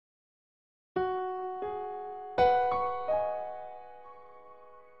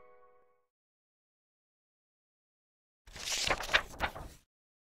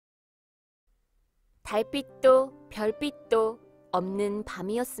달빛도 별빛도 없는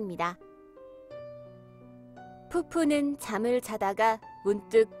밤이었습니다. 푸푸는 잠을 자다가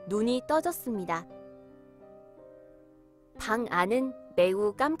문득 눈이 떠졌습니다. 방 안은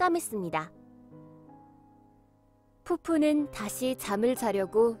매우 깜깜했습니다. 푸푸는 다시 잠을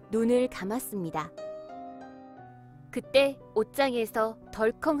자려고 눈을 감았습니다. 그때 옷장에서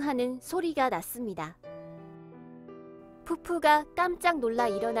덜컹하는 소리가 났습니다. 푸푸가 깜짝 놀라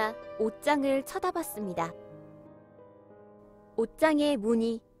일어나 옷장을 쳐다봤습니다. 옷장의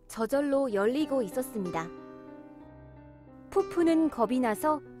문이 저절로 열리고 있었습니다. 푸푸는 겁이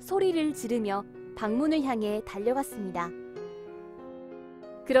나서 소리를 지르며 방문을 향해 달려갔습니다.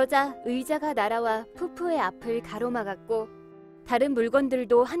 그러자 의자가 날아와 푸푸의 앞을 가로막았고 다른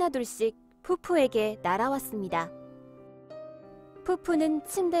물건들도 하나둘씩 푸푸에게 날아왔습니다. 푸푸는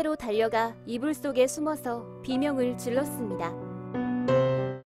침대로 달려가 이불 속에 숨어서 비명을 질렀습니다.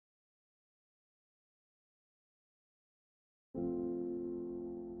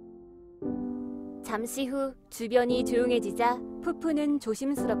 잠시 후 주변이 조용해지자 푸푸는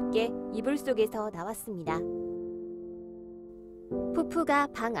조심스럽게 이불 속에서 나왔습니다. 푸푸가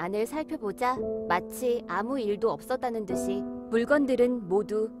방 안을 살펴보자 마치 아무 일도 없었다는 듯이 물건들은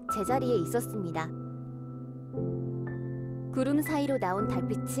모두 제자리에 있었습니다. 구름 사이로 나온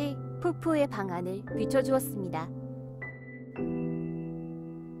달빛이 푸푸의 방 안을 비춰주었습니다.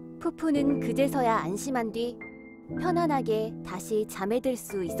 푸푸는 그제서야 안심한 뒤 편안하게 다시 잠에 들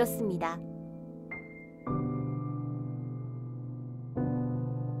수 있었습니다.